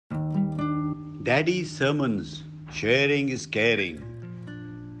Daddy's Sermons, Sharing is Caring.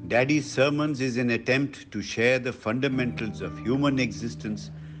 Daddy's Sermons is an attempt to share the fundamentals of human existence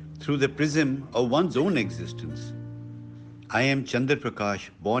through the prism of one's own existence. I am Chandra Prakash,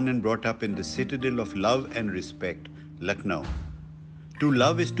 born and brought up in the citadel of love and respect, Lucknow. To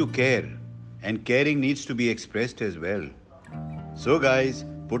love is to care, and caring needs to be expressed as well. So guys,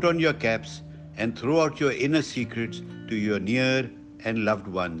 put on your caps and throw out your inner secrets to your near and loved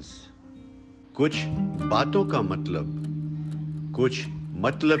ones. कुछ बातों का मतलब, कुछ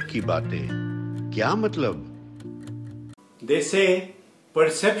मतलब की बातें, क्या मतलब? They say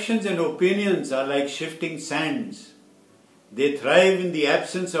perceptions and opinions are like shifting sands. They thrive in the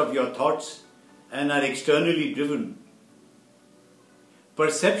absence of your thoughts and are externally driven.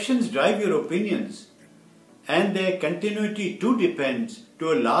 Perceptions drive your opinions, and their continuity too depends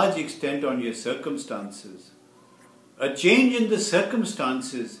to a large extent on your circumstances. A change in the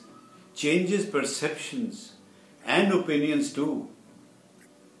circumstances changes perceptions and opinions too.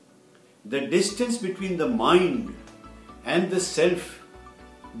 The distance between the mind and the self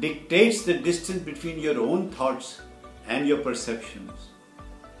dictates the distance between your own thoughts and your perceptions.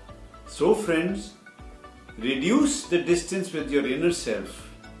 So friends, reduce the distance with your inner self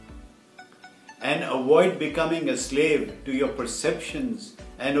and avoid becoming a slave to your perceptions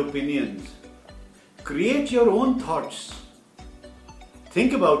and opinions. Create your own thoughts.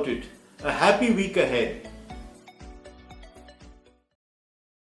 Think about it. A happy week ahead.